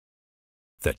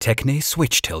The TECHNE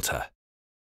Switch Tilter,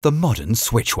 the modern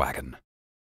switch wagon.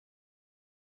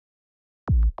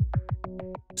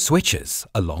 Switches,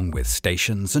 along with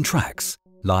stations and tracks,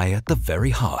 lie at the very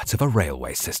heart of a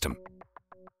railway system.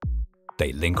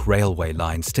 They link railway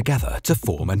lines together to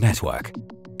form a network,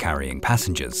 carrying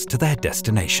passengers to their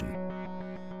destination.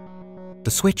 The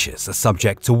switches are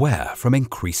subject to wear from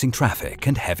increasing traffic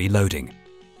and heavy loading,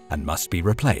 and must be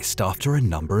replaced after a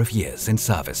number of years in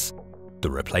service. The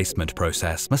replacement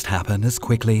process must happen as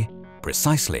quickly,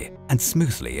 precisely, and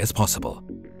smoothly as possible.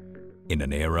 In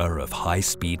an era of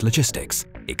high-speed logistics,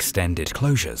 extended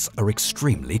closures are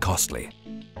extremely costly.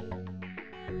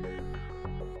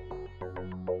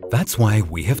 That's why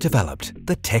we have developed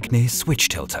the TECHNE Switch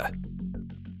Tilter.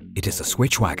 It is a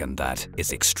switch wagon that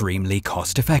is extremely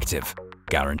cost-effective,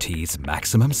 guarantees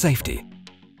maximum safety,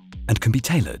 and can be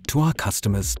tailored to our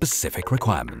customers' specific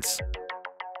requirements.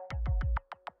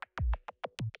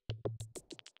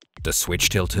 The Switch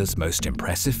Tilter's most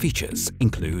impressive features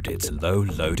include its low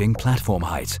loading platform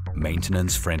height,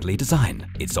 maintenance-friendly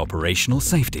design, its operational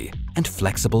safety, and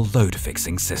flexible load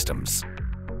fixing systems.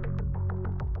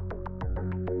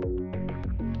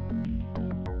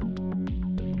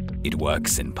 It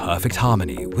works in perfect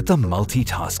harmony with the Multi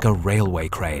Tasker railway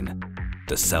crane,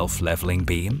 the self-leveling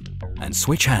beam, and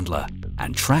switch handler,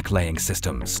 and track-laying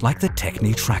systems like the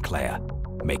TECHNE Tracklayer,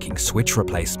 making switch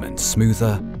replacement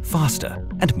smoother, faster,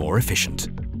 and more efficient.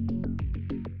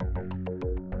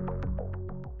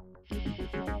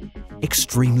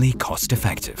 Extremely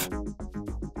cost-effective.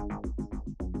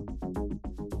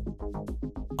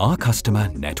 Our customer,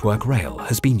 Network Rail,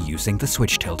 has been using the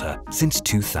Switch Tilter since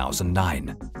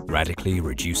 2009, radically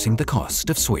reducing the cost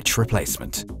of switch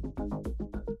replacement.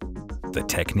 The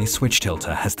TECHNE Switch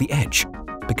Tilter has the edge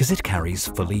because it carries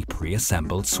fully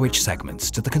pre-assembled switch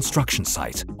segments to the construction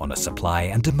site on a supply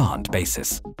and demand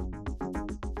basis.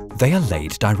 They are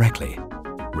laid directly,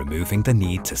 removing the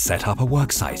need to set up a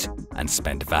work site and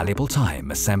spend valuable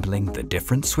time assembling the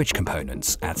different switch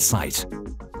components at site.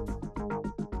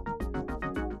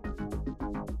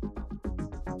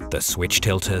 The Switch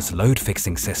Tilter's load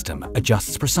fixing system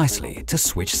adjusts precisely to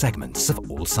switch segments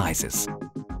of all sizes.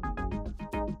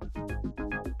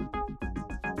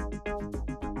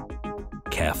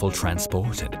 Careful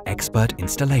transport and expert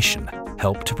installation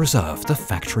help to preserve the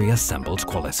factory-assembled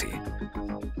quality.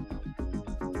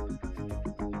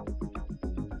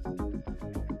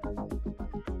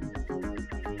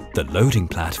 The loading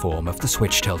platform of the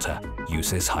Switch Tilter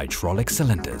uses hydraulic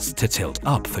cylinders to tilt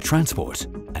up for transport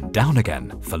and down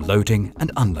again for loading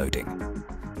and unloading.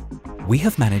 We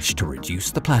have managed to reduce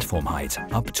the platform height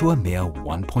up to a mere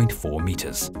 1.4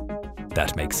 meters.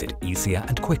 That makes it easier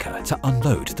and quicker to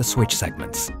unload the switch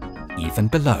segments, even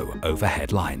below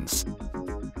overhead lines.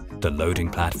 The loading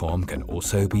platform can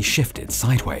also be shifted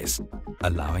sideways,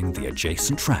 allowing the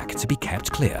adjacent track to be kept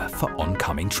clear for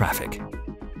oncoming traffic.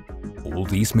 All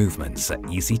these movements are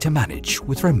easy to manage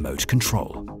with remote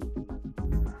control.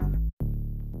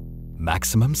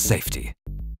 Maximum safety.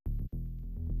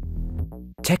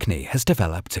 TECHNE has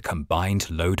developed a combined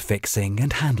load fixing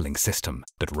and handling system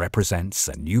that represents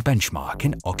a new benchmark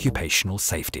in occupational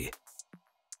safety.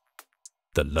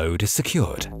 The load is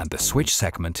secured and the switch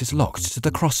segment is locked to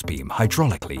the crossbeam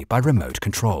hydraulically by remote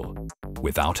control,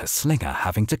 without a slinger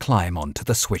having to climb onto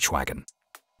the switch wagon.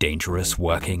 Dangerous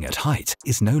working at height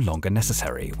is no longer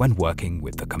necessary when working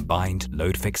with the combined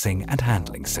load fixing and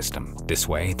handling system. This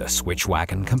way, the switch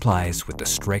wagon complies with the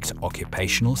strict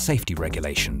occupational safety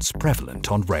regulations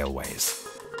prevalent on railways.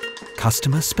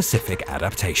 Customer-specific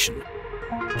adaptation.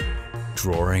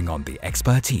 Drawing on the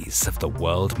expertise of the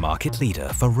world market leader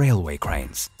for railway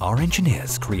cranes, our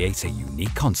engineers create a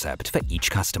unique concept for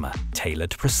each customer,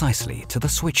 tailored precisely to the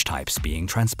switch types being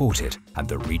transported and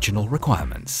the regional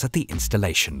requirements at the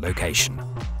installation location.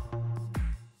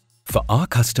 For our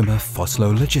customer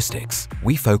Foslo Logistics,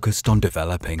 we focused on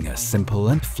developing a simple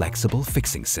and flexible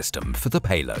fixing system for the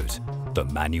payload. The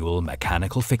manual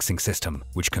mechanical fixing system,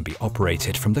 which can be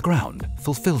operated from the ground,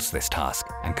 fulfills this task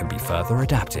and can be further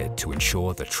adapted to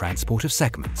ensure the transport of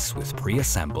segments with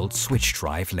pre-assembled switch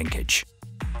drive linkage.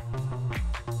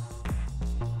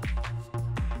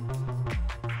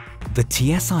 The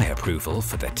TSI approval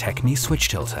for the TECHNE Switch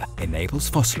Tilter enables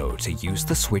Foslo to use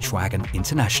the switch wagon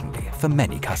internationally for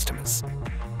many customers.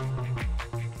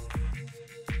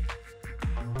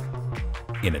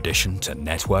 In addition to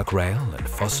Network Rail and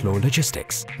Foslo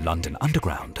Logistics, London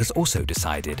Underground has also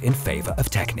decided in favour of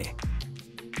TECHNE.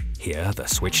 Here, the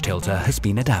Switch Tilter has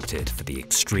been adapted for the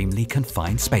extremely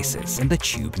confined spaces in the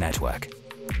tube network.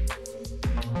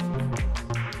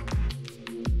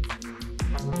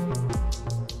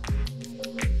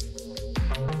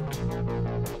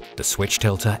 The switch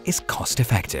tilter is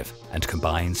cost-effective and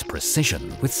combines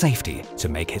precision with safety to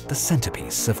make it the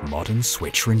centerpiece of modern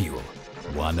switch renewal.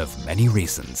 One of many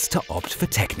reasons to opt for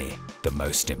TECHNE. The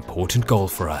most important goal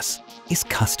for us is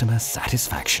customer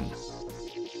satisfaction.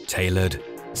 Tailored,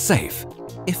 safe,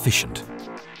 efficient.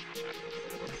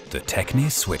 The TECHNE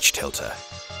switch tilter.